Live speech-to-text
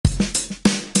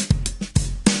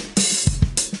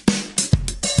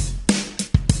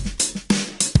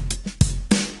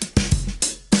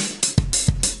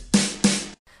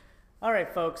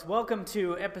right, folks. Welcome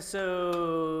to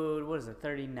episode, what is it,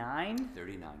 39?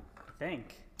 39. I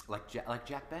think. Like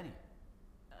Jack Benny.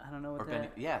 I don't know what Or that Benny,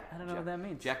 yeah. I don't know what that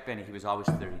means. Jack Benny, he was always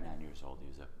 39 years old. He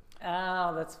was a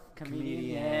Oh, that's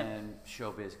comedian,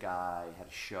 showbiz guy, had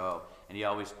a show, and he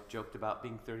always joked about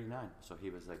being 39. So he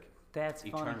was like That's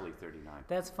funny. eternally 39.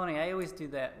 That's funny. I always do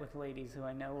that with ladies who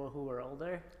I know who are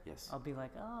older. Yes. I'll be like,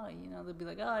 oh, they'll be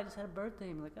like, oh, I just had a birthday.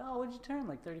 I'm like, oh, what'd you turn?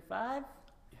 Like 35?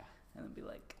 Yeah. And they'll be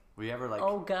like, Were you ever like,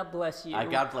 oh, God bless you.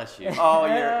 God bless you. Oh,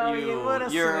 What a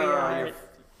sweetheart.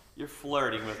 you're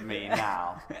flirting with me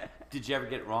now. Did you ever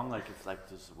get it wrong? Like if like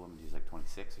this woman who's like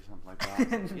 26 or something like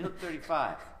that? You look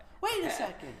 35. Wait a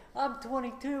second. I'm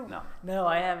 22. No,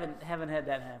 I haven't had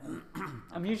that happen.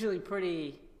 I'm usually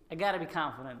pretty. I gotta be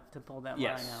confident to pull that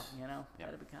line out. Yep.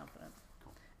 Gotta be confident.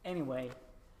 Cool. Anyway,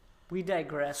 we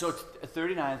digress. So it's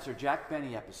 39. It's our Jack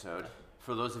Benny episode.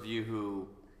 For those of you who,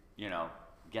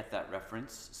 get that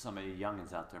reference, some of you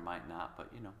youngins out there might not,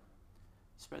 but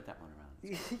spread that one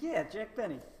around. Yeah, Jack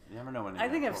Benny. You never know when. I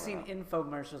think I've seen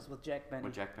infomercials with Jack Benny.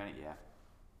 With Jack Benny, yeah.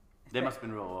 They must have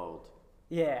been real old.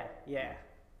 Yeah.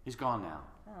 He's gone now.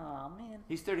 Oh man.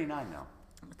 He's 39 now.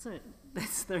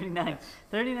 That's 39.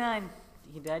 39.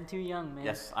 He died too young, man.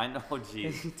 Yes, I know.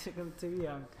 Geez. He took him too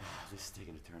young. This is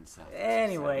taking a turn south.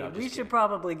 Anyway, we should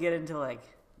probably get into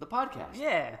the podcast.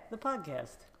 Yeah, the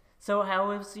podcast. So, how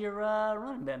has your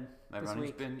run been My this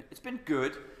running's week? It's been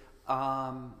good.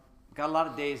 Got a lot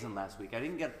of days in last week. I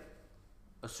didn't get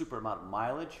a super amount of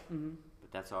mileage,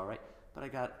 but that's all right. But I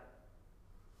got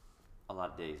a lot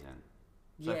of days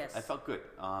in. So yes. I felt good.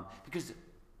 Because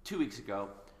 2 weeks ago,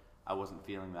 I wasn't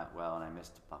feeling that well, and I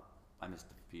missed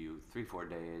a few, 3-4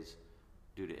 days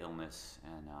due to illness.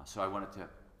 And so I wanted to,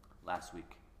 last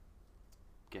week,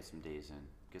 get some days in,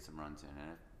 get some runs in.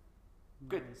 And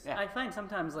good. Nice. Yeah. I find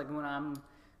sometimes, like, when I'm,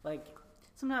 like,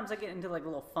 sometimes I get into, like, a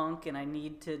little funk, and I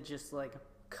need to just, like,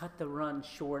 cut the run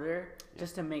shorter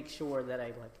just to make sure that I,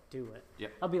 like, do it.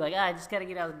 Yep. I'll be like, I just got to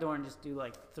get out the door and just do,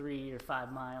 like, 3 or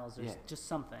 5 miles or just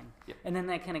something. Yep. And then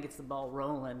that kind of gets the ball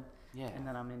rolling. Yeah. And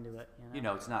then I'm into it.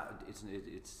 It's not. It's a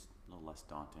little less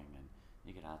daunting, and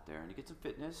you get out there and you get some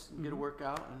fitness and get a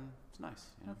workout, and it's nice.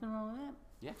 Nothing wrong with that.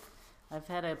 Yeah. I've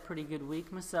had a pretty good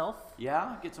week myself.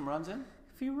 Yeah, get some runs in.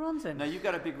 A few runs in. Now you've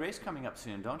got a big race coming up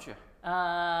soon, don't you?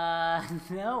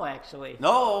 No, actually.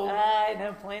 No.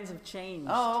 No, plans have changed.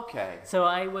 Oh, okay. So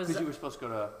I was. Because you were supposed to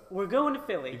go to. We're going to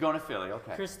Philly. You're going to Philly,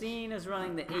 okay. Christine is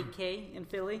running the 8K in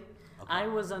Philly. Okay. I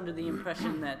was under the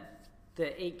impression that the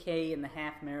 8K and the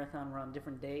half marathon were on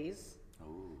different days,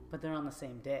 but they're on the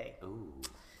same day. Ooh.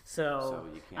 So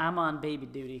you can't. I'm on baby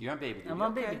duty. You're on baby duty. I'm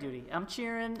on baby duty. I'm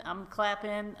cheering. I'm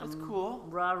clapping. That's I'm cool.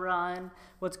 Rah-rahing.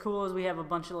 What's cool is we have a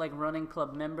bunch of like running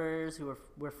club members who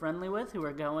we're friendly with who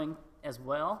are going as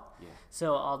well. Yeah.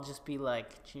 So I'll just be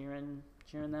like cheering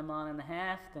them on in the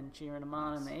half, then cheering them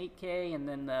on in the 8K, and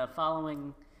then the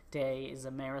following day is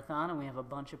a marathon, and we have a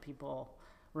bunch of people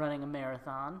running a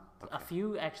marathon. Okay. A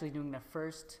few actually doing their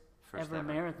first ever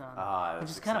marathon, which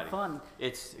is exciting. kind of fun.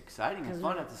 It's exciting and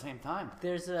fun at the same time.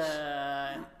 There's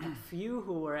a few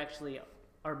who are actually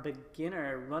our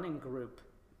beginner running group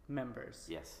members.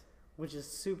 Yes. Which is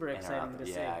super exciting to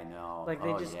see. Yeah, I know. Like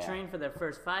they just trained for their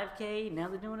first 5K. Now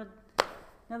they're doing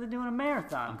a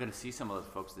marathon. I'm gonna see some of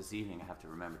those folks this evening. I have to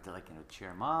remember to cheer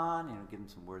them on, give them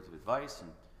some words of advice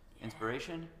and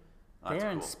inspiration. Oh, They're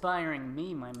cool. inspiring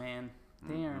me, my man.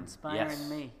 They are inspiring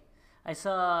me. I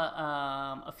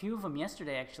saw a few of them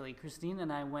yesterday, actually. Christine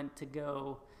and I went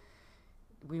to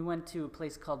a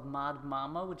place called Mod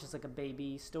Mama, which is like a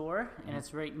baby store, and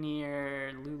it's right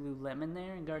near Lululemon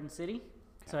there in Garden City.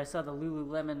 Okay. So I saw the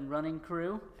Lululemon running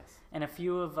crew, and a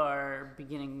few of our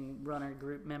beginning runner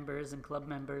group members and club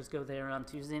members go there on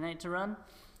Tuesday night to run.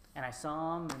 And I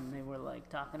saw them, and they were like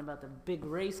talking about the big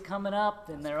race coming up,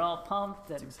 and they're all pumped,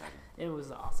 and it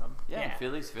was awesome. Yeah.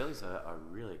 Philly's a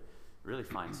really, really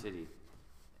fine city,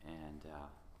 and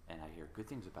I hear good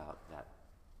things about that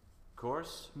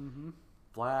course.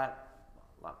 Flat,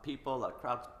 a lot of people, a lot of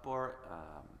crowd support,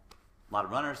 a lot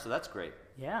of runners, so that's great.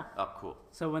 Yeah. Oh, cool.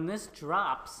 So when this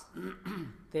drops,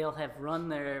 they'll have run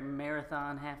their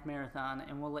marathon, half marathon,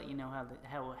 and we'll let you know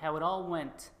how it all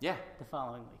went. Yeah. The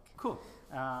following week. Cool.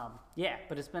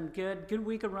 But it's been good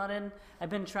week of running. I've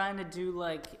been trying to do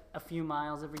like a few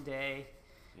miles every day.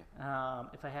 Yeah.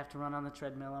 If I have to run on the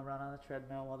treadmill, I'll run on the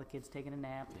treadmill while the kid's taking a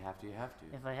nap. You have to.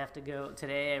 If I have to go,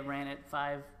 today I ran at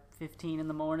 5:15 in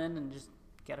the morning and just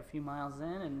got a few miles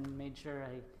in and made sure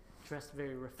I dressed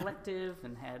very reflective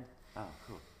and had. Oh,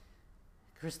 cool.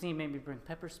 Christine made me bring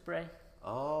pepper spray.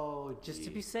 Oh, geez. Just to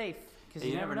be safe. Because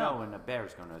you never know when a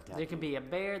bear's going to attack you. There could be a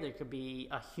bear, there could be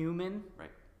a human right.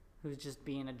 who's just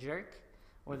being a jerk.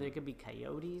 or there could be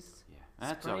coyotes. Yeah,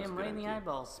 that's Spray always a them good right in the idea.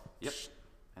 eyeballs. Yep.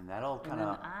 And that'll And kind then,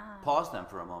 of pause them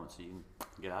for a moment so you can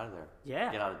get out of there.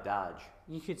 Yeah. Get out of Dodge.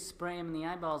 You could spray them in the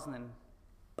eyeballs and then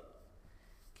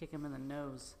kick them in the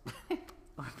nose,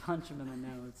 or punch them in the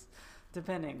nose,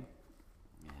 depending.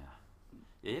 Yeah.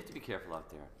 Yeah, you have to be careful out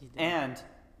there. You do. And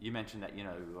you mentioned that, you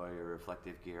know, you wear your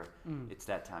reflective gear. It's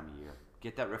that time of year.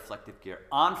 Get that reflective gear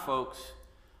on, folks.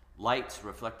 Lights,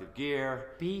 reflective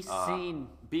gear. Be seen.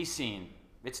 Be seen.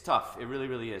 It's tough. It really,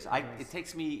 really is. It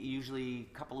takes me usually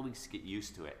a couple of weeks to get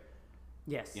used to it.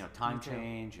 Yes. You know, time me too.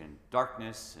 change and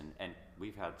darkness, and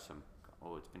we've had some,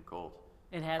 it's been cold.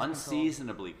 It has been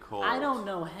Unseasonably cold. I don't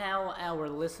know how our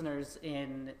listeners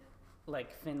in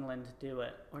like Finland do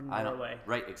it, or Norway.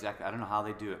 Right, exactly. I don't know how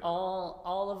they do it.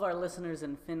 All of our listeners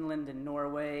in Finland and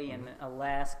Norway and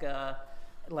Alaska,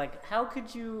 like how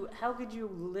could you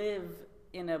live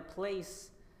in a place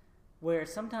where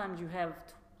sometimes you have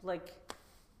like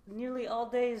nearly all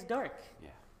day is dark? Yeah,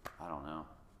 I don't know.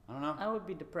 I would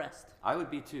be depressed. I would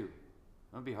be too.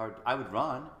 It would be hard. I would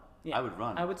run. Yeah, I would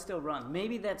run. I would still run.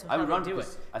 Maybe that's I how would they run do it.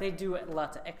 because They do it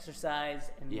lots of exercise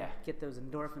and Yeah. get those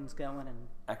endorphins going and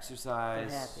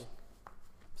Exercise. get happy.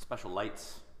 Special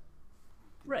lights.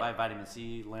 Right. Buy vitamin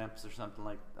C lamps or something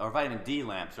like, or vitamin D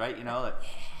lamps, right? You know,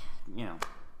 you know.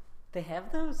 They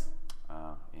have those?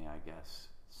 Yeah, I guess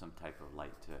some type of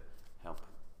light to help.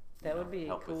 That would be a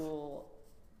help with- cool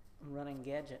running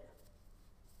gadget.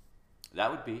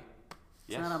 That would be.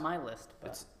 It's Yes. not on my list,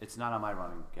 but It's not on my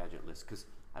running gadget list because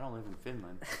I don't live in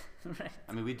Finland. right.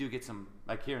 I mean, we do get some,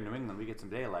 like here in New England, we get some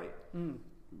daylight. Mm.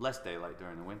 Less daylight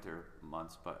during the winter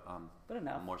months, but But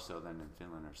enough. more so than in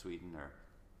Finland or Sweden or,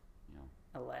 you know,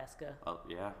 Alaska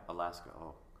yeah, Alaska.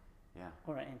 Oh, yeah,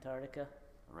 or Antarctica.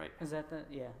 right. Is that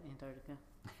Antarctica?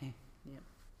 Yep.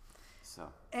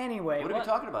 So, Anyway, what are we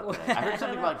talking about today? I heard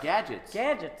something about gadgets.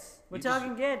 gadgets. We're You just-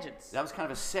 talking gadgets. That was kind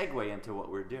of a segue into what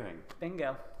we're doing.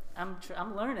 Bingo.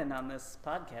 I'm learning on this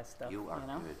podcast stuff. You are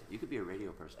know? good. You could be a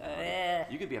radio personality. Yeah.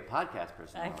 You could be a podcast I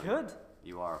personality. could.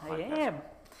 You are a I podcast am.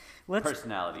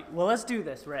 personality. Well, let's do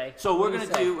this, Ray. So What we're do you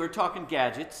gonna say? we're talking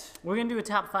gadgets. We're gonna do a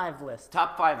top 5 list.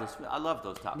 Top 5 list. I love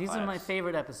those top These fives. are my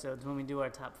favorite episodes when we do our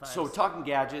top 5. So talking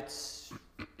gadgets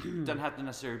doesn't have to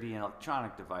necessarily be an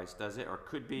electronic device, does it? Or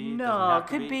could be? no, doesn't have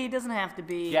to could be, doesn't have to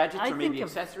be. Gadgets I or maybe think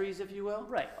of- accessories, if you will.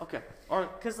 Right. Okay. Or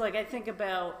Because, like, I think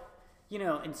about,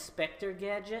 Inspector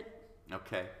Gadget.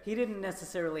 okay. He didn't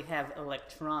necessarily have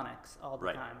electronics all the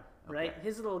Right. time, right? Okay.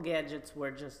 His little gadgets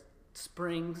were just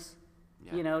springs,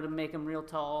 Yeah. to make him real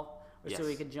tall, or so he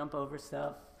Yes. could jump over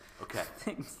stuff. Okay.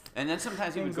 Things. And then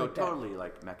sometimes he would Things go like that. totally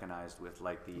like mechanized with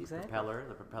like the Exactly. propeller.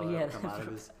 The propeller Yeah, would come out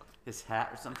of his hat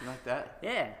or something like that.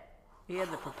 Yeah. He had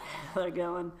the propeller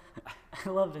going. I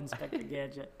love Inspector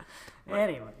Gadget. Right.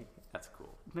 Anyway, That's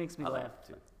cool. makes me I like laugh.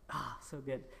 it too. Ah, so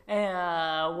good.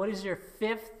 What is your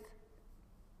 5th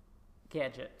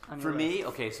gadget on your For list? me,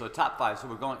 okay, so top 5. So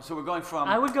we're going from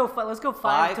I would go. Let's go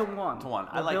 5 to 1. To 1.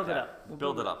 I We'll like build that. it up. We'll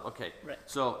build it up. Okay. Right.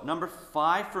 So number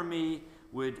 5 for me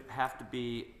would have to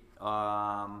be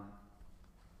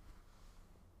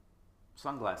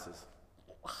sunglasses.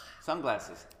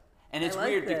 Sunglasses. And I it's like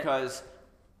weird that. because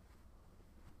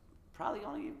probably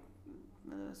only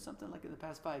something like in the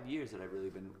past 5 years that I've really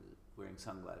been wearing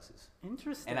sunglasses.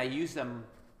 Interesting. And I use them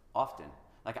often.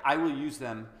 Like I will use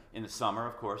them in the summer,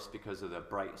 of course, because of the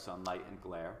bright sunlight and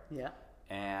glare. Yeah.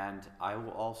 And I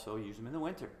will also use them in the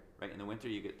winter. Right in the winter,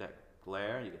 you get that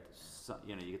glare, you get the sun,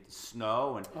 you get the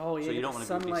snow, and Oh, yeah. so you don't the want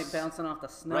to sunlight bouncing off the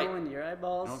snow Right. into your You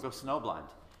eyeballs. don't go snowblind.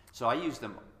 So I use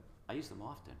them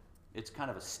often. It's kind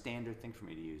of a standard thing for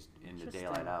me to use in the Interesting.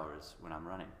 daylight hours when I'm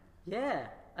running. Yeah,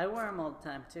 I wear them all the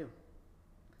time too.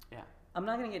 Yeah. I'm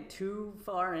not gonna get too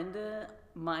far into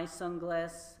my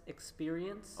sunglass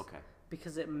experience Okay.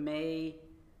 because it may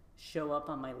show up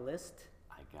on my list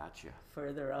I got you.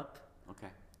 further up. Okay.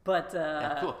 But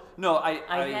Yeah, cool. No, I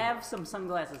have some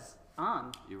sunglasses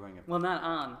on. You're wearing a. Well, not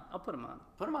on. I'll put them on.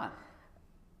 Put them on.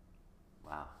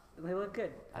 Wow. They look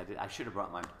good. I should have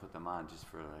brought mine to put them on just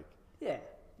for like. Yeah,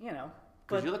 Because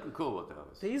But you're looking cool with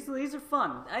those. these are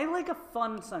fun. I like a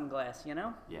fun sunglass.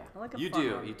 Yeah. I like a you fun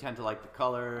do. one. You tend to like the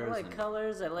colors. I like and,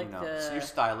 colors. I like the. So you're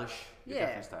stylish. You're yeah,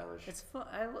 definitely stylish. it's fun.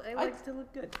 I like to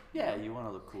look good. Yeah, you want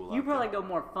to look cool. You out probably there. go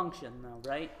more function though,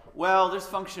 right? Well, there's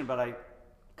function, but I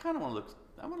kind of want to look.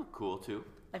 I want to look cool too.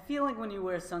 I feel like when you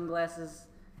wear sunglasses,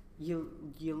 you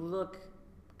look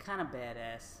kind of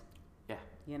badass.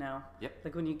 Yeah. Yep.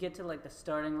 Like when you get to like the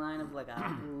starting line of like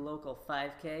a local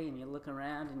 5K and you look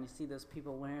around and you see those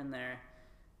people wearing their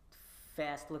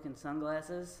fast-looking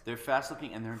sunglasses. They're fast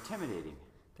looking and they're intimidating.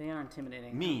 They are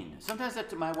intimidating. Mean. Sometimes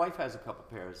my wife has a couple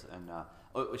pairs, and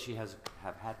she have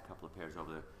had a couple of pairs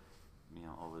over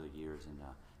the years, and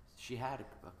she had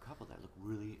a couple that look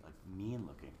really like mean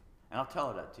looking. And I'll tell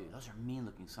her that too. Those are mean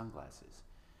looking sunglasses,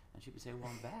 and she would say,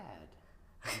 "Well, I'm bad.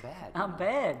 I'm bad. I'm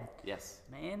bad." Yes.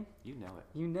 Man. You know it.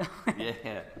 You know.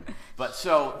 Yeah. But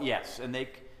so yes, and they,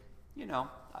 you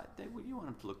want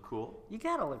them to look cool. You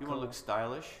gotta look You cool. want to look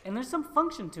stylish. And there's some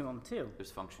function to them too.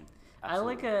 There's function. I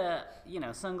like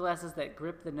sunglasses that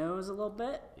grip the nose a little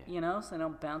bit, Yeah. so they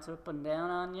don't bounce up and down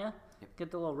on you. Yep.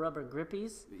 Get the little rubber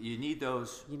grippies. You need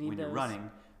those when you're those. running.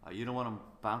 You don't want them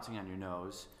bouncing on your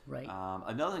nose. Right.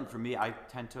 Another thing for me, I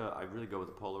really go with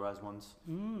the polarized ones.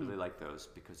 Really like those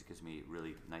because it gives me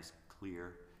really nice,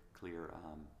 clear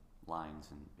lines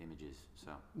and images.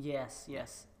 So. Yes.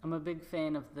 I'm a big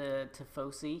fan of the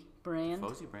Tifosi brand.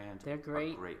 Tifosi brand. They're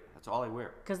great. Great. That's all I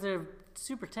wear. Because they're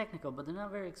super technical, but they're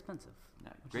not very expensive.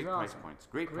 No, which great is price awesome. points.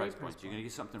 Great price points. You're gonna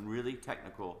get something really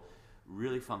technical,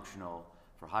 really functional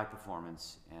for high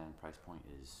performance, and price point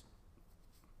is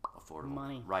affordable.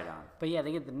 Money. Right on. But yeah,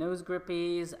 they get the nose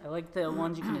grippies. I like the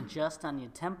ones you can adjust on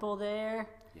your temple there.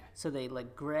 Yeah. So they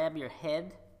like grab your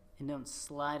head and don't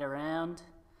slide around.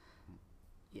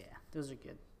 Yeah, those are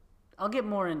good. I'll get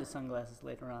more into sunglasses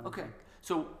later on. I Okay. think.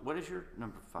 So what is your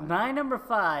number 5? My number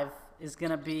 5 is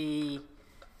gonna be.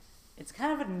 It's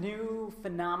kind of a new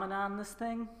phenomenon, this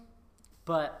thing,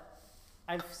 but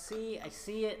I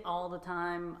see it all the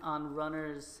time on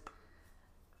runners.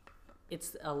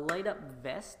 It's a light up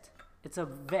vest. It's a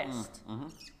vest. Mm-hmm.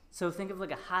 So think of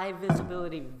like a high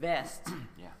visibility vest,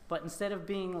 Yeah. but instead of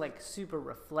being like super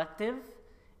reflective,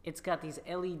 it's got these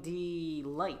LED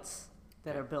lights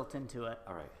that are built into it.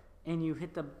 All right. And you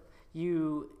hit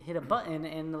a button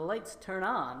and the lights turn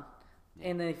on,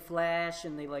 and they flash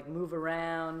and they like move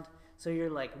around, so you're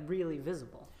like really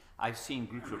visible. I've seen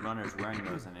groups of runners wearing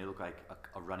those, and they look like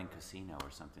a running casino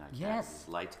or something like that. Yes, These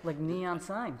lights. like neon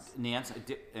signs.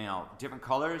 Different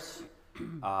colors,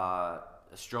 a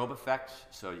strobe effect,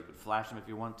 so you could flash them if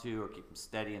you want to, or keep them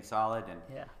steady and solid, and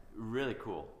Yeah, really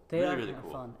cool. they really, are really kind of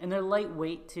cool. fun, and they're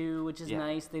lightweight too, which is Yeah.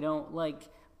 nice. They don't like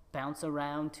bounce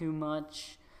around too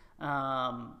much.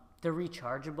 They're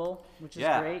rechargeable, which is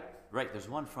great. Right. There's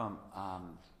one from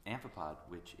Amphipod,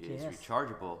 which is Yes.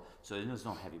 rechargeable, so there's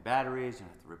no heavy batteries. You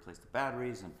don't have to replace the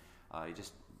batteries, and you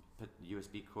just put the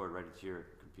USB cord right into your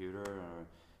computer, or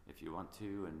if you want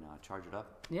to, and charge it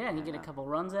up. Yeah, and you get a uh, couple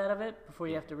runs out of it before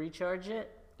you have to recharge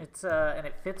it. It's and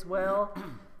it fits well.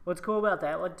 What's cool about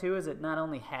that one too is it not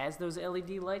only has those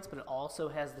LED lights, but it also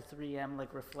has the 3M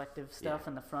like reflective stuff Yeah.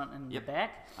 in the front and Yep. the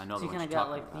back. I know so the you ones kind of you're got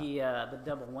like talking the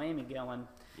double whammy going,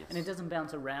 Yes. and it doesn't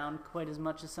bounce around quite as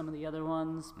much as some of the other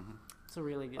ones. It's a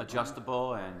really good one.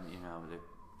 Adjustable, and you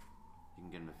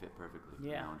can get them to fit perfectly.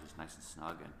 Yeah. Just nice and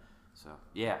snug, and so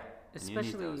yeah. And you need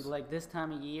Especially those. like this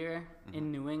time of year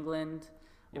in New England,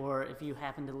 Yep. or if you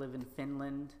happen to live in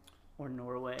Finland or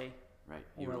Norway right.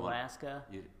 or would want- Alaska.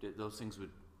 those things would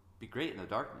be great in the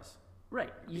darkness.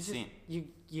 Right, be you just seen.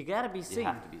 you gotta be You seen.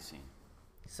 have to be seen.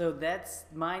 So that's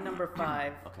my number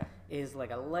 5. Okay. Is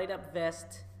like a light up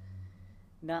vest,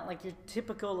 not like your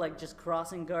typical like just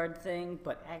crossing guard thing,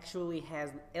 but actually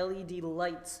has LED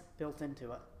lights built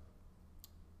into it,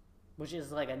 which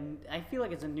is like I feel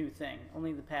like it's a new thing.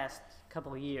 Only the past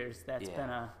couple of years that's Yeah. been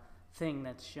a thing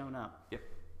that's shown up. Yep.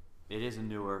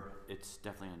 It's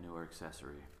definitely a newer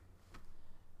accessory.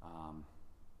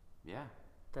 Yeah.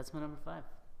 That's my number 5.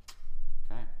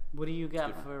 Okay. What do you got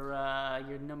good one. for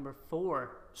your number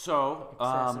 4 So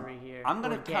accessory here? I'm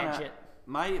gonna or kind of gadget?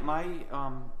 my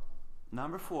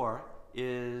number 4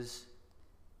 is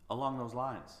along those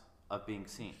lines of being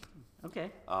seen.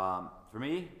 Okay. For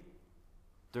me,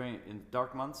 in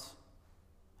dark months,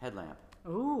 headlamp.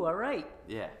 Ooh, all right.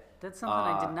 Yeah. That's something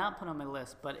I did not put on my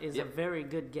list, but is a Yep. very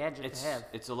good gadget to have.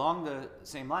 It's along the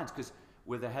same lines because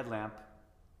with a headlamp,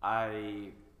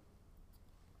 I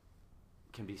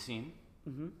can be seen,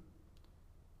 Mm-hmm.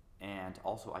 and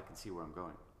also I can see where I'm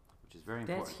going, which is very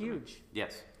important. That's for me. huge.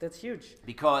 Yes, That's huge.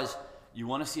 because you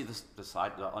want to see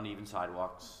the uneven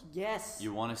sidewalks. Yes.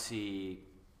 You want to see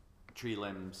tree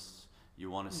limbs.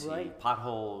 You want to see Right.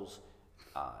 potholes.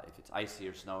 If it's icy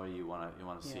or snowy, you want to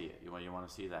Yeah. see it. You want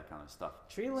to see that kind of stuff.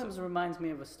 Tree limbs reminds me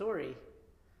of a story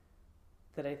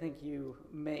that I think you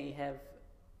may have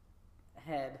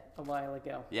had a while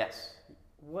ago. Yes,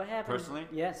 What happened? Personally?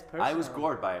 Yes, personally. I was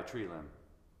gored by a tree limb.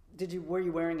 Were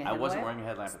you wearing a I headlamp? wasn't wearing a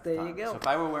headlamp at the There time. you go. So if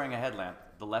I were wearing a headlamp,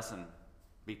 the lesson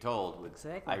be told would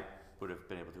Exactly. I would have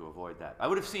been able to avoid that. I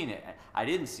would have seen it. I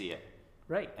didn't see it,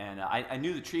 Right. and I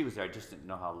knew the tree was there. I just didn't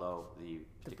know how low the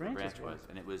particular branches branch were. was,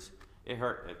 and it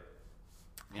hurt.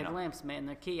 You know. Headlamps, man,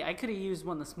 they're key. I could have used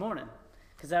one this morning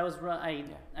because I was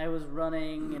I was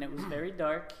running and it was very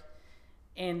dark.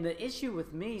 And the issue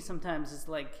with me sometimes is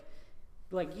like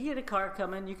you get a car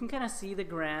coming, you can kind of see the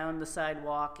ground, the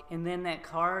sidewalk, and then that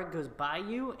car goes by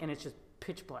you and it's just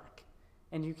pitch black.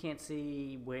 And you can't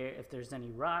see if there's any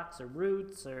rocks or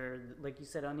roots or, like you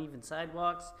said, uneven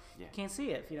sidewalks. Yeah. You can't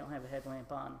see it if you don't have a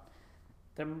headlamp on.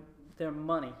 They're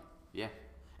money. Yeah,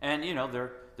 and you know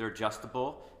they're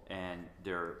adjustable and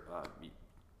they're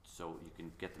so you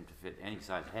can get them to fit any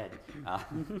size head,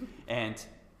 and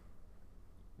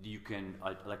you can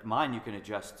like mine. You can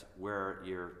adjust where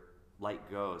your light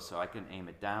goes, so I can aim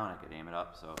it down. I can aim it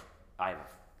up. So I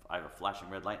have a flashing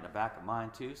red light in the back of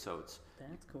mine too. So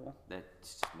That's cool.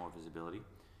 that's just more visibility.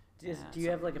 Do you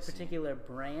have like a particular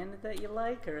brand that you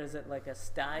like, or is it like a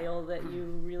style that you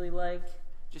really like?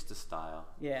 Just a style.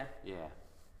 Yeah. Yeah.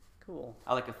 Cool.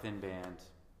 I like a thin band,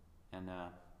 and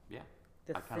yeah.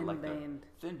 The I kind thin of like band.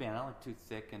 the thin band. I don't like too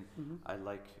thick, and I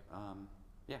like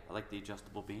I like the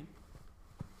adjustable beam.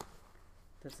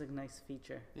 That's a nice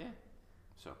feature. Yeah.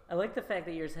 So I like the fact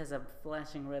that yours has a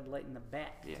flashing red light in the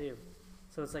back too,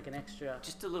 so it's like an extra.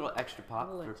 just a little extra pop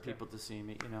A little for extra. people to see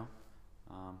me. You know,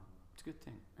 it's a good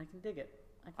thing. I can dig it.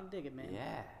 I can dig it, man.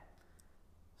 Yeah.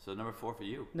 So number 4 for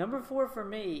you. Number 4 for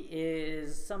me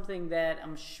is something that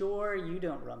I'm sure you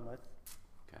don't run with.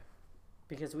 Okay.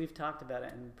 Because we've talked about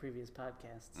it in previous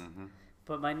podcasts. Mm-hmm.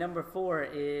 But my number 4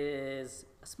 is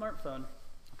a smartphone.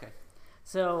 Okay.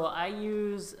 So I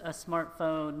use a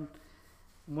smartphone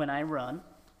when I run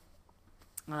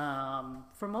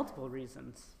for multiple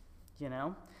reasons. You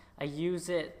know, I use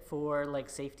it for like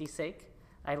safety's sake.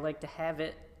 I like to have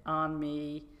it on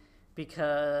me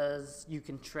because you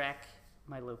can track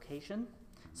my location.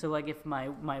 So like if my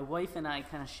wife and I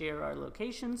kind of share our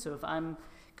location, so if I'm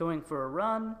going for a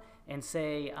run and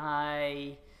say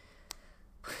I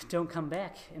don't come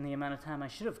back in the amount of time I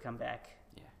should have come back,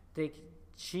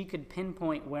 she could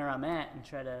pinpoint where I'm at and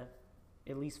try to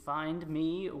at least find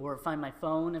me or find my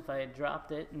phone if I had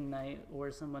dropped it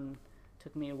or someone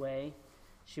took me away.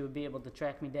 She would be able to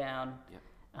track me down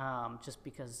just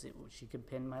because she could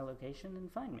pin my location and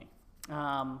find me.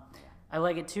 I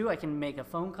like it too. I can make a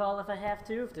phone call if I have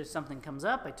to. If there's something comes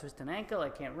up, I twist an ankle, I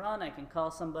can't run, I can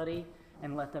call somebody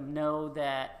and let them know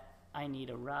that I need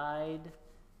a ride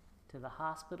to the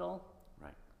hospital.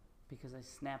 Right. Because I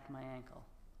snapped my ankle.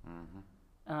 Mm-hmm.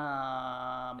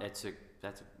 I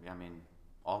mean,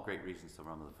 all great reasons to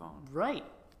run with a phone. Right.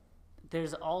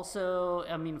 There's also,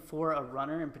 I mean, for a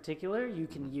runner in particular, you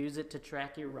can use it to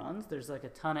track your runs. There's like a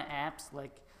ton of apps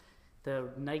like the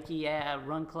Nike app,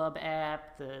 Run Club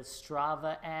app, the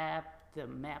Strava app, the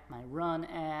Map My Run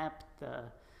app,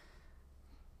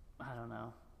 I don't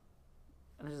know.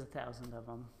 There's 1,000 of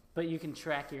them. But you can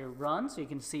track your run, so you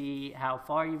can see how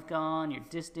far you've gone, your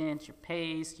distance, your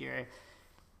pace,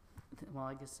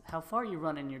 I guess how far you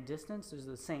run and your distance, there's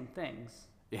the same things.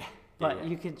 Yeah. But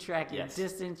you can track your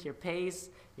distance, your pace,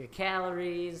 your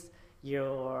calories,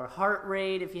 your heart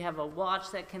rate if you have a watch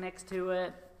that connects to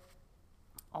it.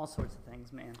 All sorts of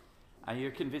things, man.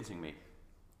 You're convincing me.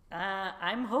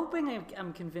 I'm hoping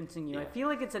I'm convincing you. Yeah. I feel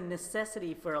like it's a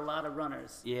necessity for a lot of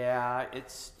runners. Yeah,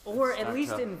 Or at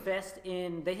least invest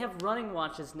in. They have running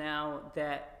watches now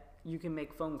that you can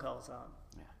make phone calls on.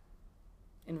 Yeah.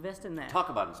 Invest in that. Talk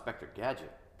about Inspector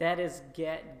Gadget. That is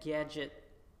gadget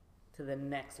to the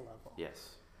next level.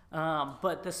 Yes.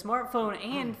 But the smartphone,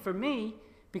 and for me,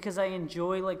 because I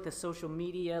enjoy like the social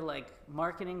media, like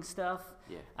marketing stuff.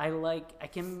 Yeah. I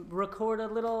can record a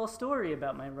little story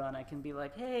about my run. I can be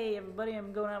like, hey everybody,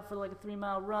 I'm going out for like a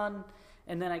 3-mile run,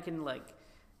 and then I can like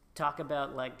talk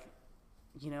about like,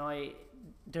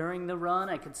 during the run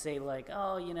I could say like,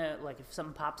 like if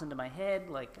something pops into my head,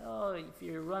 like, if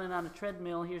you're running on a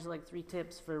treadmill, here's like 3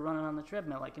 tips for running on the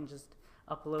treadmill. I can just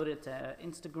upload it to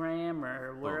Instagram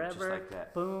or wherever. Boom, just like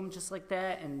that. Boom, just like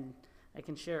that, and I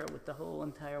can share it with the whole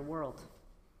entire world.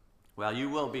 Well, you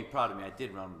will be proud of me. I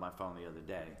did run with my phone the other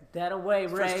day. That away,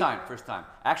 Ray. First time.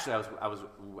 Actually, I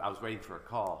was waiting for a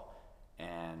call,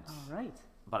 and all right.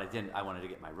 But I didn't. I wanted to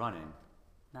get my run in.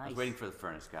 Nice. I was waiting for the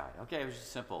furnace guy. Okay, it was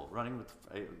just simple.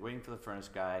 Waiting for the furnace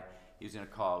guy. He was gonna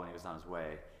call when he was on his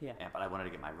way. Yeah. But I wanted to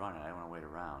get my run in. I didn't want to wait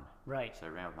around. Right. So I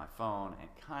ran with my phone and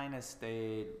kind of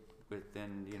stayed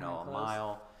within Kinda a close.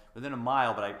 mile. Within a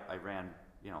mile, but I ran.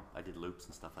 I did loops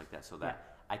and stuff like that, so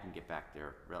that I can get back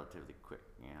there relatively quick.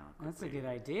 That's a good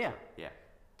idea. Yeah.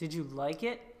 Did you like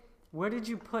it? Where did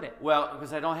you put it? Well,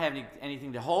 because I don't have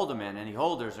anything to hold them in, any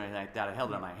holders or anything like that. I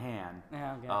held it in my hand. Oh,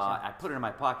 gotcha. I put it in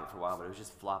my pocket for a while, but it was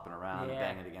just flopping around and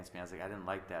Yeah. banging against me. I was like, I didn't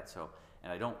like that. So,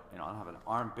 and I don't have an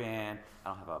armband. I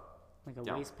don't have Like a you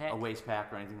know, waist pack? a waist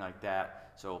pack or anything like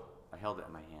that. So I held it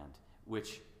in my hand,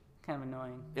 which Kind of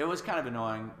annoying. it was kind of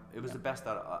annoying. It was the best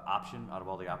option out of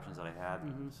all the options that I had.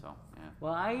 So yeah.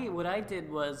 Well, what I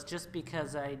did was, just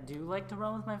because I do like to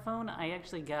run with my phone, I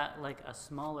actually got like a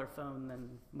smaller phone than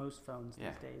most phones these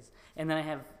days. And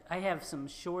then I have some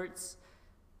shorts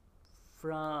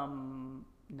from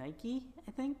Nike,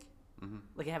 I think.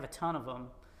 Like I have a ton of them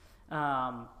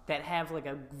that have like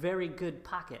a very good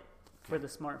pocket for the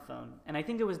smartphone. And I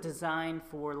think it was designed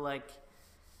for like,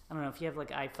 I don't know, if you have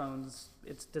like iPhones,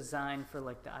 it's designed for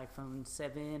like the iPhone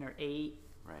 7 or 8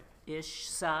 ish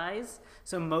size.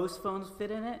 So most phones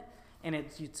fit in it, and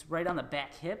it's right on the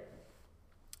back hip.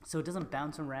 So it doesn't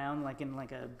bounce around like in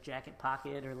like a jacket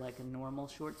pocket or like a normal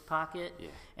shorts pocket. Yeah.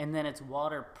 And then it's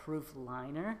waterproof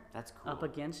liner. That's cool. Up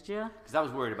against you. Because I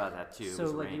was worried about that too. So it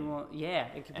was like rain. you won't,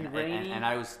 it could be rainy. And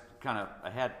I was kind of, I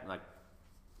had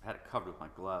it covered with my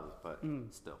gloves, but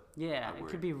still. Yeah, it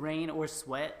could be rain or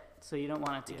sweat. So you don't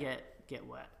want it to get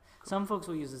wet. Cool. Some folks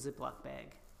will use a Ziploc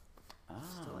bag.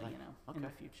 Just to let you know, in the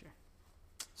future.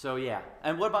 So yeah,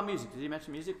 and what about music? Did you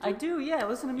mention music too? I do, yeah. I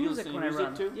listen to music listen when to I music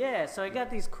run. too? Yeah, so I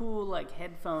got these cool like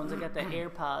headphones. I got the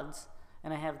AirPods,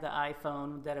 and I have the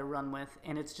iPhone that I run with,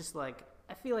 and it's just like,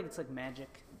 I feel like it's like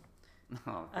magic.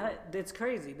 Oh, it's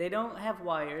crazy. They don't have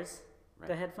wires. Right.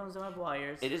 The headphones don't have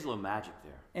wires. It is a little magic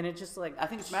there. And it's just like, I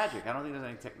think it's magic. I don't think there's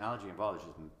any technology involved. It's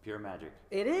just pure magic.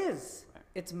 It is. Right.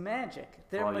 It's magic.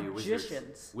 They're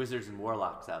magicians. Wizards and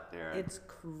warlocks out there. It's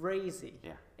crazy.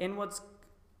 Yeah. And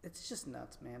it's just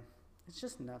nuts, man. It's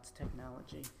just nuts,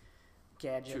 technology.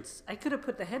 Gadgets. True. I could have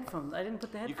put the headphones. I didn't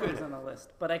put the headphones on the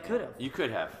list, but I could have. You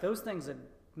could have. Those things are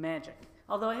magic.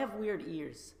 Although I have weird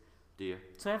ears. Do you?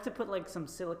 So I have to put like some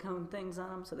silicone things on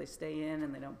them so they stay in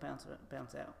and they don't bounce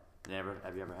out.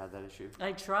 Have you ever had that issue?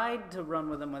 I tried to run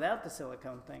with them without the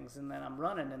silicone things, and then I'm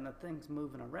running and the thing's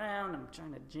moving around. I'm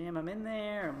trying to jam them in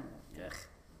there.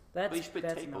 But you should put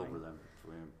tape annoying. over them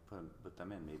before you put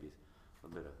them in, maybe. A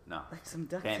little bit of like some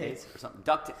duct Band-Aids tape or something.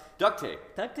 Duct tape.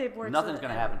 Duct tape works. Nothing's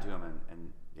gonna happen to them,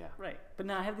 and yeah. Right, but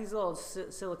now I have these little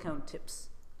silicone tips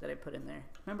that I put in there.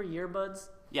 Remember earbuds?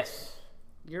 Yes.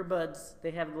 Earbuds. They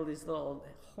have these little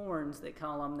horns, they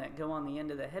call them, that go on the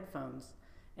end of the headphones,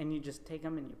 and you just take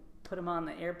them and you put them on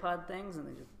the AirPod things, and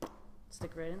they just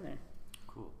stick right in there.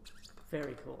 Cool.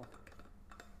 Very cool.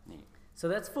 Neat. So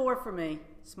that's 4 for me.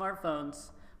 Smartphones.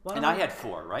 I had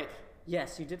 4, right?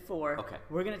 Yes, you did 4. Okay.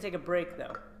 We're going to take a break,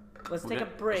 though. Let's take a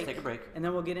break. And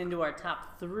then we'll get into our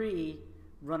top 3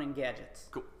 running gadgets.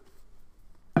 Cool.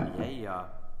 Yeah.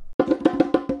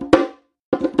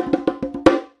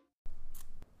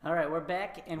 All right, we're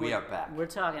back. And we are back. We're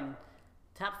talking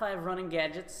top 5 running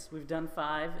gadgets. We've done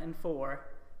 5 and 4.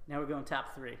 Now we're going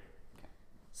top 3. Okay.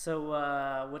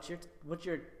 So what's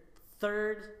your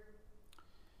third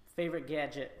favorite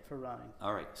gadget for running?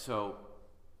 All right, so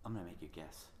I'm going to make you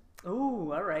guess.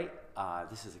 Ooh, all right.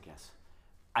 This is a guess.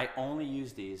 I only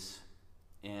use these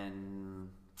in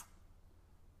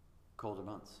colder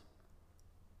months.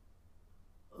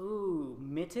 Ooh,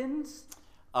 mittens?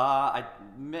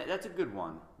 That's a good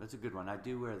one. I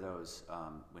do wear those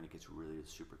when it gets really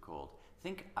super cold.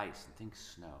 Think ice and think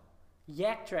snow.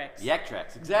 Yaktrax.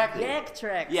 Yaktrax, exactly.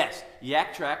 Yaktrax. Yes,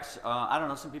 Yaktrax. I don't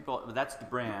know. Some people, that's the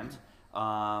brand.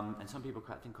 And some people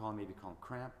call them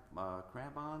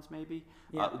crampons, maybe.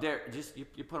 Yeah. They're just you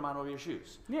put them on over your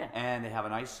shoes. Yeah. And they have a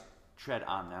nice tread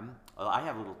on them. I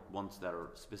have little ones that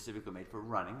are specifically made for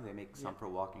running. They make some for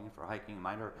walking and for hiking.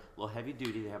 Mine are a little heavy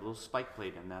duty. They have a little spike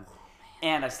plate in them.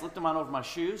 And I slip them on over my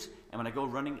shoes. And when I go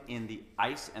running in the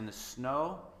ice and the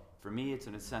snow, for me it's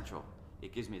an essential.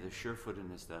 It gives me the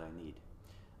sure-footedness that I need.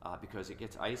 Because it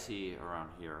gets icy around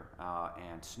here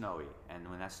and snowy. And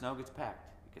when that snow gets packed,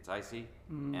 it gets icy,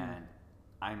 and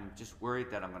I'm just worried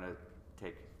that I'm going to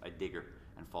take a digger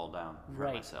and fall down and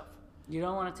hurt myself. You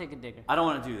don't want to take a digger. I don't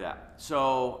want to do that.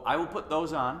 So I will put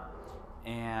those on,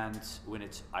 and when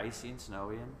it's icy and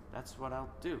snowy, and that's what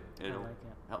I'll do. It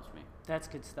helps me. That's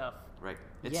good stuff. Right.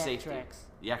 It's safety.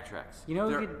 Yaktrax. You know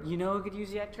who could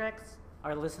use Yaktrax?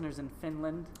 Our listeners in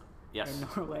Finland. Yes.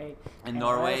 And Norway. And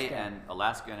Norway and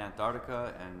Alaska and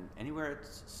Antarctica and anywhere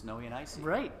it's snowy and icy.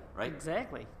 Right.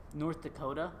 Exactly. North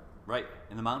Dakota. Right.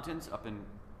 In the mountains up in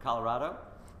Colorado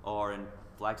or in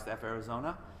Flagstaff,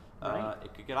 Arizona,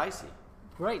 it could get icy.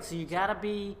 Right. So you got to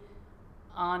be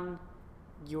on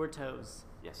your toes.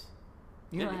 Yes.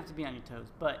 You don't have to be on your toes,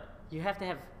 but you have to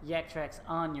have Yaktrax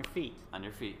on your feet. On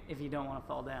your feet. If you don't want to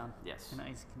fall down. Yes. In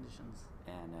icy conditions.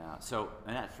 And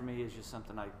and that for me is just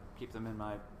something I keep them in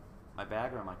my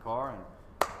bag or in my car and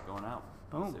going out.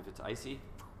 Boom. So if it's icy,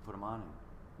 put them on and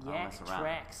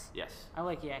Yaktrax. Yes. I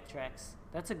like Yaktrax.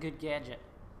 That's a good gadget.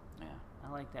 Yeah. I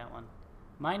like that one.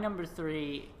 My number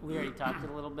 3, we already talked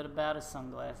a little bit about, is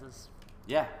sunglasses.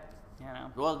 Yeah. You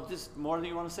know, Well, just more than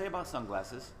you want to say about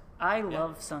sunglasses. I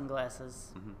love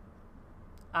sunglasses. Mm-hmm.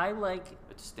 I like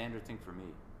It's a standard thing for me.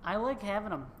 having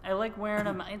them. I like wearing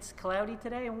them. It's cloudy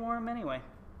today. I wore them anyway.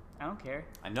 I don't care.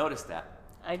 I noticed that.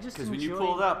 I just Because when you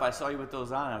pulled up, I saw you with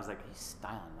those on, and I was like, he's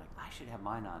styling. Like, I should have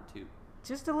mine on too.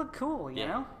 just to look cool, you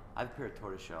know? I have a pair of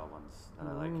tortoiseshell ones that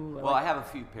I like. Ooh, I Well, like- I have a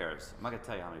few pairs. I'm not going to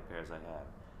tell you how many pairs I have.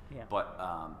 Yeah. But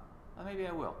maybe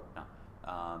I will. No.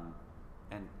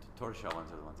 And tortoiseshell ones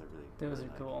are the ones I really Those really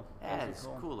are like. cool. Yeah, Those are it's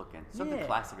cool. cool looking. Something Yeah.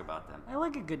 classic about them. I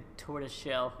like a good tortoise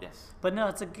shell. Yes. But no,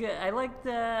 it's a good. I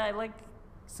like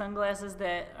sunglasses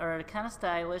that are kind of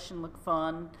stylish and look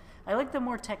fun. I like the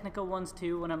more technical ones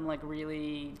too when I'm like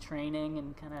really training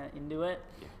and kind of into it.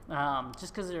 Yeah.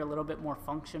 Just because they're a little bit more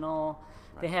functional.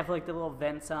 Right. They have like the little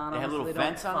vents on They them. have so little they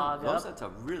vents don't on fog them. up. That's a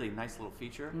really nice little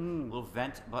feature. Little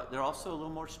vent, but they're also a little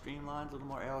more streamlined, a little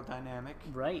more aerodynamic.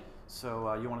 Right.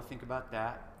 So you want to think about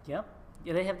that. Yep.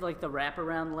 Yeah, they have like the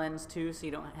wraparound lens too, so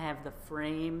you don't have the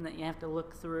frame that you have to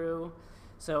look through.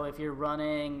 So if you're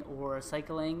running or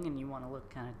cycling and you want to look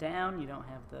kind of down, you don't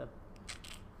have the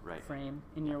Right. frame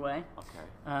in your way.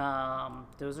 Okay.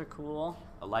 Those are cool.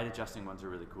 The light adjusting ones are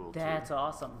really cool That's too.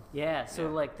 awesome. Yeah. So Yeah.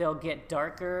 like they'll get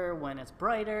darker when it's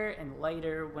brighter and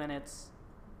lighter when it's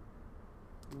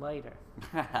lighter.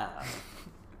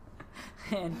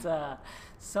 And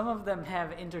some of them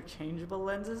have interchangeable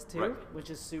lenses too, Right. which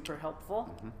is super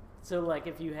helpful. Mhm. So like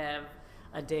if you have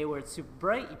a day where it's super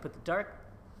bright, you put the dark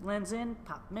lens in,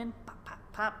 pop them in, pop, pop,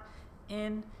 pop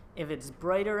in. If it's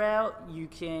brighter out, you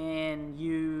can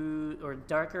use, or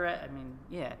darker out,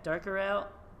 darker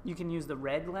out, you can use the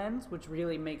red lens, which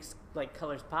really makes like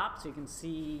colors pop, so you can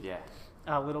see Yeah.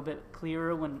 a little bit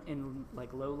clearer when in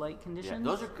like low light Yeah. conditions.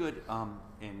 Those are good on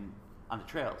the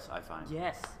trails, I find.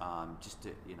 Yes. Just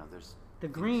to, there's The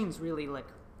greens really like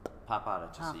pop out at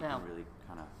you so Pop you out. can really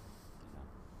kind of,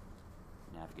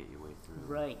 navigate your way through.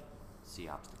 right. See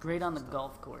obstacles. Great on and the stuff.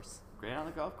 golf course. Great on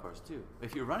the golf course too.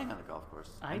 If you're running on the golf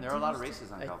course, I and there are a lot of do-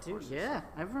 races on I golf do, courses. Yeah,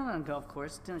 I've run on a golf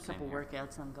course, done a Same couple here.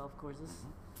 workouts on golf courses.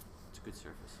 It's a good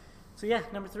surface. So yeah,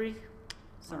 number 3, All right.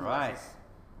 sunglasses.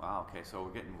 Wow. Okay, so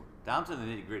we're getting down to the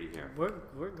nitty gritty here.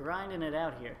 We're grinding it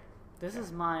out here. This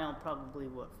is mile probably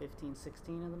what 15,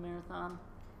 16 of the marathon.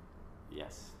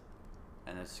 Yes.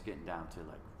 And it's getting down to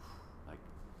like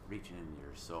reaching into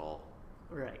your soul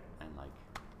Right. and like.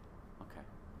 Okay.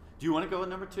 Do you want to go with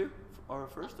number 2 or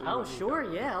first? Or you Oh want me to sure,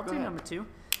 go? yeah, I'll Go do ahead. number 2.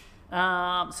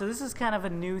 So this is kind of a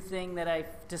new thing that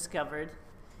I've discovered.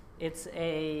 It's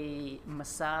a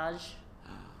massage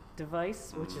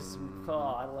device, which is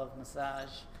I love massage.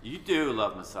 You do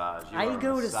love massage. You are I a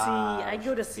go to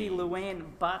massage see fiend.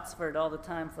 Luann Botsford all the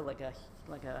time for like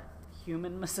a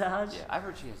human massage. Yeah, I've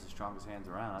heard she has the strongest hands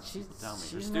around. That's what She's, people tell me. Her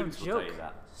she's no students will joke. tell you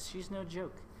that. She's no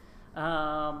joke.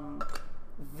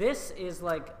 This is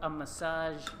like a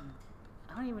massage.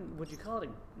 Would you call it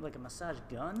like a massage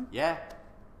gun? Yeah,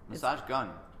 massage gun.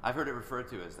 I've heard it referred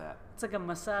to as that. It's like a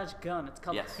massage gun. It's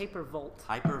called Yes. Hypervolt.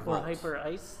 Hypervolt. Or Hyper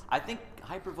Ice. I think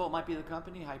Hypervolt might be the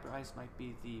company. Hyper Ice might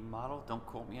be the model. Don't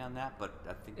quote me on that, but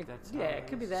I think that's how It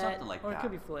could be is. that. Something like or that. it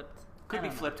could be flipped. Could I be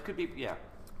don't know. flipped. Could be yeah.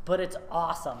 But it's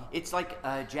awesome. It's like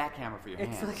a jackhammer for your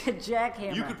It's hands. like a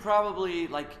jackhammer. You could probably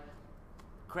like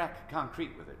crack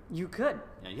concrete with it. You could.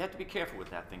 Yeah, you have to be careful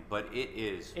with that thing, but it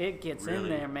is. It gets in really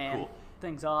there, man. Cool.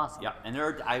 Thing's awesome. Yeah, and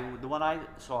the one I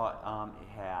saw, it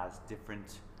has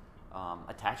different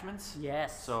attachments.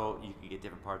 Yes. So you can get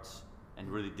different parts and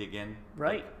really dig in.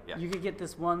 Right. Like, yeah. You could get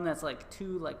this one that's like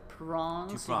two like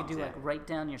prongs. Two so you could prongs, do yeah. like right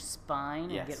down your spine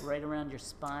Yes. and get right around your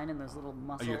spine and those little Oh,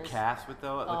 muscles. your calves with that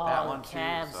Oh, one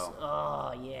calves. too. So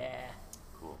Oh yeah.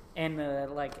 cool. And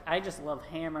like I just love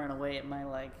hammering away at my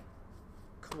like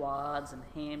quads and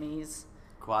hammies.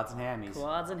 Quads and hammies.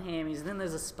 Quads and hammies. And then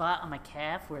there's a spot on my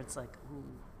calf where it's like, ooh,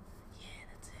 yeah,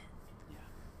 that's it. Yeah.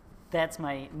 That's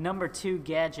my number 2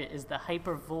 gadget is the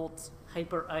Hypervolt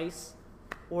Hyper Ice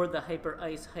or the Hyper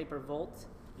Ice Hypervolt.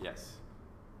 Yes.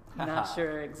 Not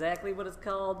sure exactly what it's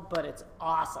called, but it's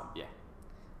awesome. Yeah.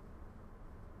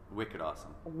 Wicked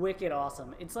awesome. Wicked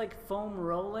awesome. It's like foam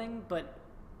rolling, but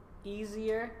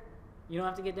easier. You don't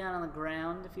have to get down on the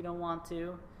ground if you don't want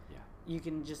to. Yeah. You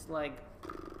can just like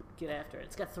get after it.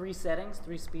 It's got 3 settings,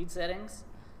 3 speed settings,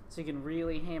 so you can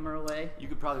really hammer away. You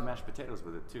could probably mash potatoes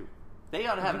with it too. They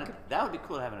ought to have that would be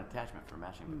cool to have an attachment for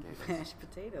mashing potatoes. Mashed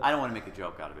potatoes. I don't want to make a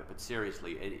joke out of it, but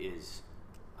seriously, it is.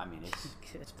 I mean,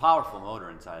 Good. it's a powerful motor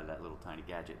inside of that little tiny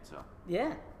gadget. So,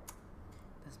 Yeah.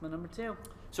 That's my number 2.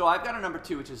 so I've got a number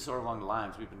 2, which is sort of along the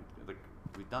lines we've been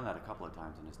we've done that a couple of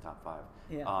times in his top 5.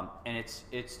 Yeah. And it's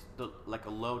like a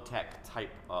low tech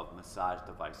type of massage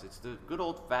device. It's the good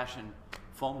old fashioned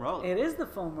foam roller. It is the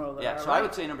foam roller. Yeah, so right? I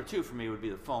would say number 2 for me would be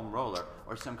the foam roller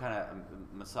or some kind of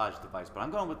massage device. But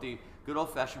I'm going with the good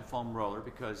old fashioned foam roller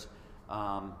because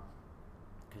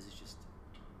it's just.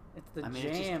 It's the I mean,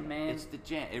 jam, man. It's the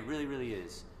jam. It really, really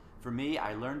is. For me,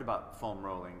 I learned about foam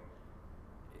rolling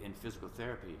in physical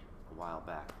therapy a while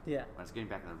back. Yeah. When I was getting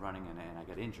back into running and I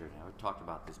got injured. I talked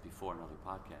about this before in other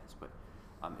podcasts, but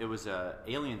it was an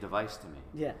alien device to me.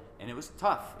 Yeah. And it was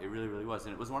tough. It really, really was.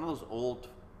 And it was one of those old,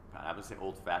 I would say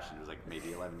old-fashioned. It was like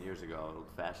maybe 11 years ago,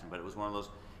 old-fashioned. But it was one of those,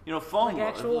 foam, like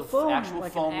actual foam, actual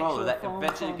like foam an roller that actual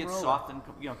eventually foam gets roller. soft and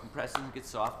compresses and gets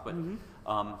soft. But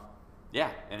yeah,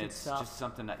 and It's it's soft. just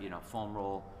something that foam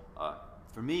roll.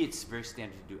 For me, it's very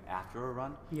standard to do after a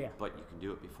run. Yeah. But you can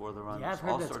do it before the run. Yeah, I've There's heard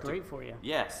all that's sorts great of, for you.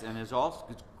 Yes, and there's all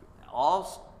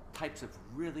types of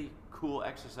really cool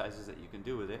exercises that you can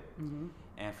do with it. Mm-hmm.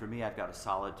 And for me, I've got a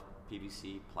solid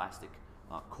PVC plastic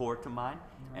core to mine,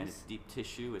 and it's deep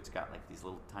tissue. It's got like these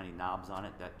little tiny knobs on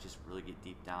it that just really get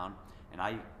deep down. And I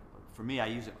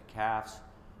use it with calves,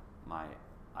 my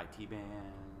IT bands,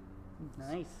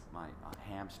 Nice. my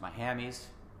my hammies,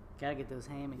 Gotta get those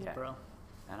hammies, Yeah. bro.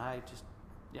 and I just,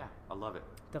 I love it.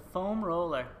 The foam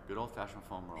roller. Good old fashioned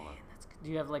foam roller. Man, that's good. Do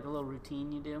you have like a little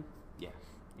routine you do? Yeah,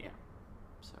 yeah.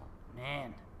 So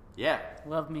Man, yeah,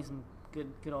 love me some good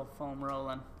old foam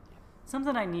rolling.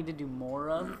 Something I need to do more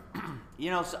of.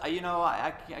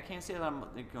 I can't say that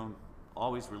I'm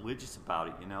always religious about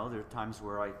it. There are times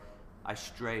where I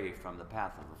stray from the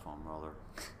path of the foam roller,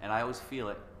 and I always feel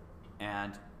it,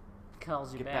 and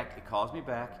Calls you get back. It calls me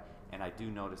back, and I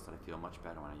do notice that I feel much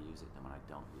better when I use it than when I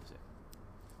don't use it.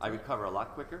 I recover a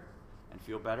lot quicker and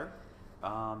feel better.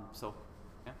 So,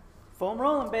 yeah, Foam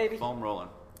rolling, baby. foam rolling.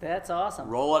 That's awesome.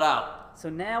 Roll it out. So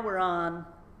now we're on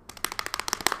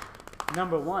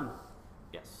number 1.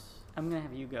 Yes. I'm gonna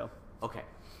have you go. Okay.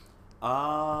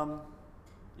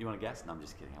 You want to guess? No, I'm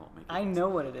just kidding. I won't make it. I know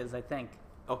what it is, I think.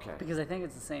 Okay. Because I think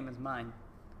it's the same as mine.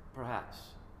 Perhaps.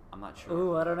 I'm not sure.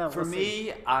 Ooh, I don't know. For We'll see.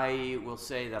 me, I will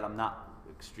say that I'm not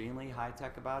extremely high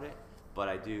tech about it, but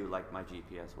I do like my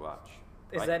GPS watch.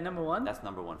 Is right? that number 1? That's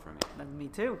number 1 for me. Me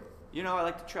too. I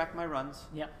like to track my runs.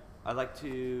 Yeah. I like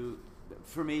to,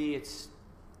 for me, it's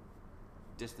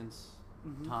distance,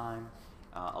 time.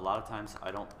 A lot of times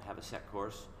I don't have a set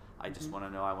course. I just want to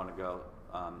know I want to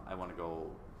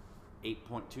go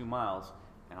 8.2 miles,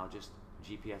 and I'll just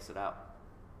GPS it out.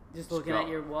 Just Just looking go. at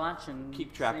your watch and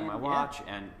Keep track of seeing- my yeah. watch,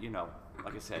 and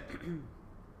like I said,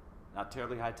 not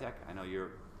terribly high tech. I know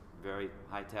you're very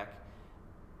high tech,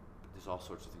 but there's all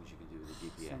sorts of things you can do with the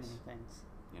GPS. So many things.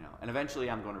 And eventually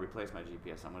I'm going to replace my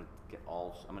GPS. I'm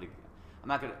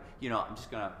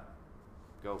just going to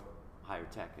go higher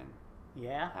tech and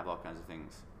Yeah. have all kinds of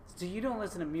things. So you don't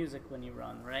listen to music when you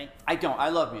run, right? I don't. I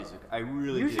love music. I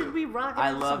really You do. should be rocking I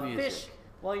out love some music. Fish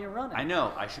while you're running. I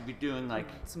know. I should be doing like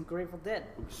Some Grateful Dead.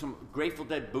 some Grateful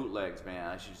Dead bootlegs, man.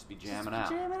 I should just be jamming out.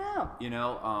 Jamming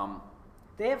out.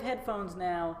 They have headphones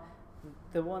now,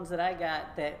 the ones that I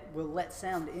got, that will let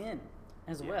sound in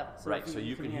as well. right. if So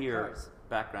you can hear cars.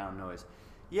 background noise.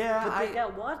 Yeah. But they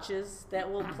got watches that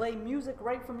will play music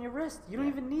right from your wrist. You don't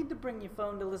Yeah. even need to bring your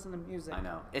phone to listen to music. I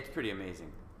know. It's pretty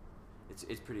amazing.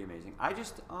 It's pretty amazing. I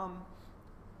just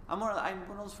I'm one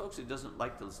of those folks who doesn't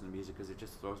like to listen to music because it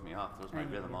just throws me off, throws my I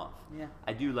hear rhythm you. off. Yeah.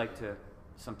 I do like to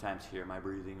sometimes hear my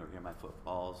breathing or hear my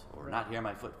footfalls or Right. not hear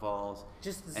my footfalls.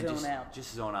 Just to and zone out.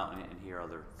 Just zone out and hear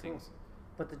other things.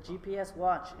 But the GPS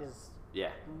watch is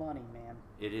Yeah, money, man.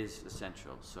 it is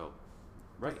essential. So,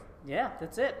 right. Yeah,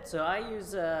 that's it. So I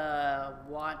use a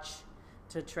watch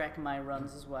to track my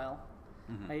runs as well.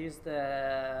 Mm-hmm. I use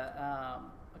a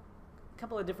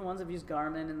couple of different ones. I've used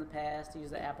Garmin in the past. I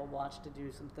use the Apple Watch to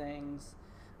do some things,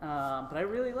 but I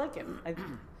really like it.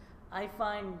 I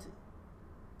find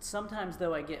sometimes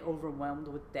though I get overwhelmed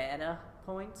with data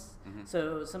points. Mhm.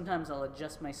 So sometimes I'll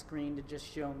adjust my screen to just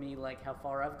show me like how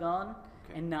far I've gone,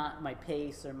 Okay. and not my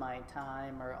pace or my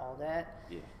time or all that.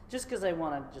 Yeah. Just because I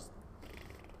want to just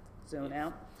zone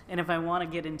out. And if I want to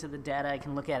get into the data, I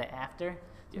can look at it after.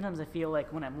 Sometimes I feel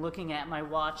like when I'm looking at my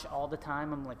watch all the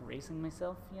time, I'm like racing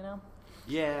myself,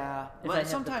 Yeah. If Well, I have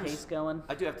sometimes the pace going.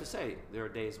 I do have to say there are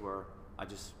days where I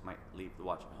just might leave the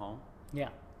watch at home. Yeah.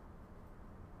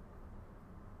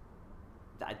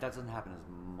 That doesn't happen as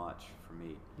much for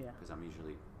me Yeah. because I'm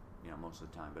usually, most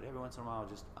of the time. But every once in a while,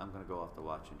 I'm gonna go off the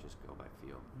watch and just go by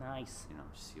feel. Nice.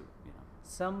 Just see.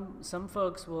 Some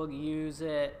folks will use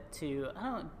it to, I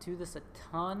don't do this a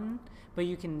ton, but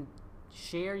you can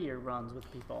share your runs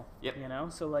with people. Yep. You know,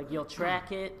 so like you'll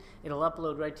track it, it'll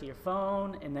upload right to your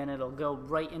phone, and then it'll go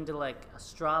right into like a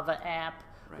Strava app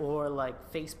or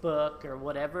like Facebook or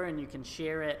whatever, and you can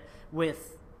share it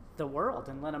with the world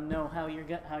and let them know how you're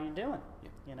doing.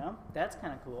 Yep. You know, that's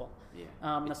kind of cool. Yeah.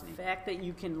 The fact that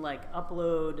you can like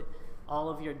upload all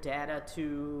of your data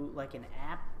to like an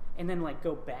app and then like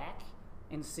go back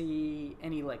and see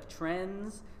any like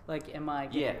trends. Like, am I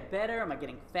getting better? Am I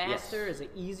getting faster? Yes. Is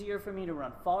it easier for me to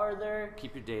run farther?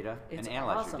 Keep your data It's and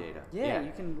analyze awesome. your data. Yeah,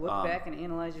 you can look back and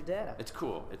analyze your data. It's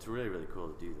cool. It's really, really cool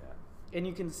to do that. And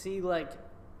you can see like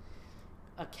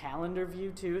a calendar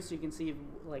view too, so you can see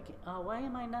like, oh, why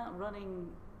am I not running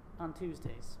on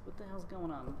Tuesdays? What the hell's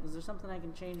going on? Is there something I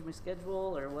can change my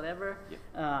schedule or whatever?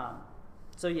 Yeah.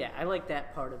 So yeah, I like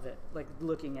that part of it, like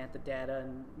looking at the data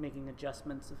and making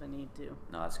adjustments if I need to.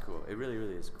 No, that's cool. It really,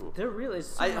 really is cool. There really is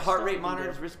so much heart stuff rate you can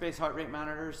monitors, do. wrist-based heart rate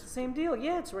monitors. Same deal.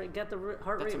 Yeah, it's right. Got the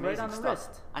heart That's rate right amazing on the stuff.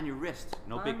 wrist. On your wrist.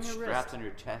 No On big your straps wrist. on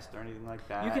your chest or anything like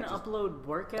that. You can Just- upload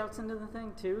workouts into the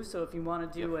thing too. So if you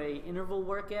want to do a interval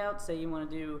workout, say you want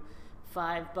to do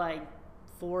 5 by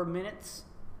 4 minutes,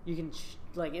 you can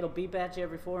like it'll beep at you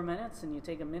every 4 minutes, and you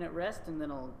take a minute rest, and then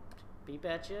it'll beep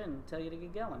at you and tell you to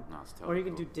get going. No, it's Or totally you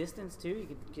can cool. do distance too. You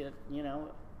could get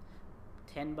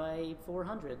 10 by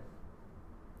 400.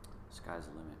 Sky's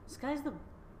the limit. Sky's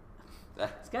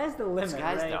the The limit.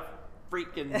 Sky's right? the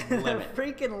freaking limit.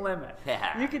 Freaking limit.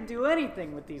 Yeah. You can do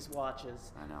anything with these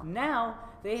watches. I know. Now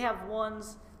they have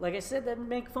ones, like I said, that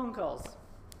make phone calls.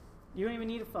 You don't even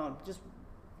need a phone. Just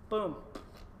boom.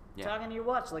 Yeah. Talking to your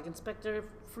watch like Inspector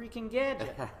freaking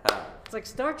Gadget. It's like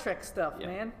Star Trek stuff, Yeah,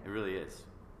 man. It really is.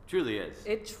 Truly is.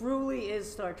 It truly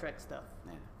is Star Trek stuff.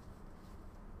 Yeah.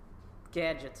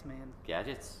 Gadgets, man.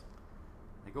 Gadgets,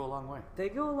 they go a long way. They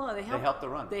go along. They help the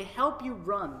run. They help you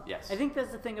run. Yes. I think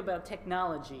that's the thing about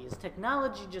technology is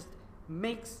technology just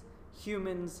makes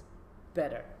humans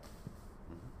better.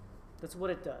 Mm-hmm. That's what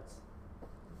it does.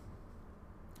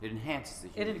 It enhances the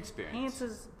human experience. It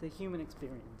enhances the human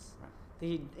experience. Right.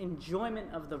 The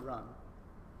enjoyment of the run.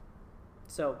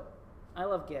 So, I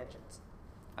love gadgets.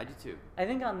 I do too. I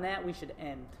think on that we should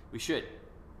end. We should.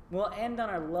 We'll end on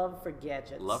our love for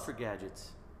gadgets. Love for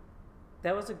gadgets.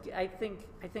 That was I think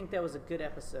that was a good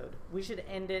episode. We should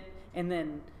end it, and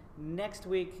then next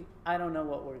week I don't know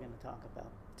what we're going to talk about.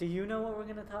 Do you know what we're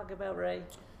going to talk about, Ray?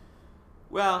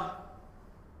 Well,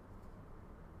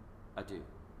 I do.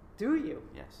 Do you?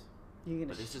 Yes. You gonna?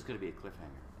 But this is going to be a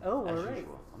cliffhanger. Oh, as all right.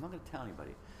 usual. I'm not going to tell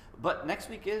anybody. But next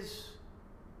week is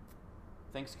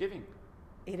Thanksgiving.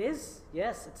 It is.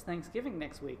 Yes, it's Thanksgiving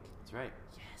next week. That's right.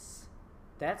 Yes,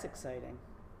 that's exciting.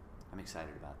 I'm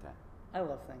excited about that. I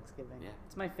love Thanksgiving. Yeah.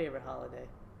 It's my favorite holiday.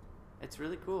 It's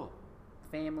really cool.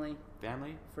 Family,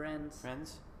 Family, friends.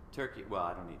 friends, turkey. Well,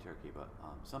 I don't eat turkey, but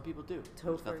some people do. There's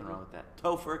nothing Tofurkey. wrong with that.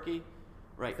 Tofurkey.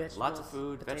 Right. Lots Vegetables, of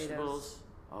food, potatoes. vegetables.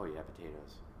 Oh, yeah,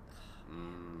 potatoes.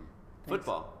 Mm. Thanks.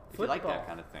 Football. If you like that Football.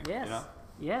 kind of thing. Yes. You know?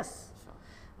 Yes.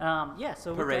 So, Yeah.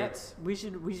 So Parades. With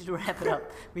that, we should wrap it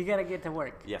up. We gotta get to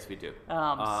work. yes, we do.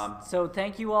 So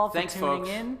thank you all for Thanks, tuning folks.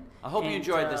 in. I hope you And,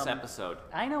 enjoyed this episode.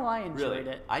 I know I enjoyed Really.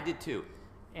 it, I did too.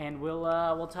 and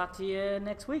we'll talk to you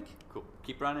next week. Cool.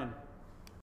 Keep running.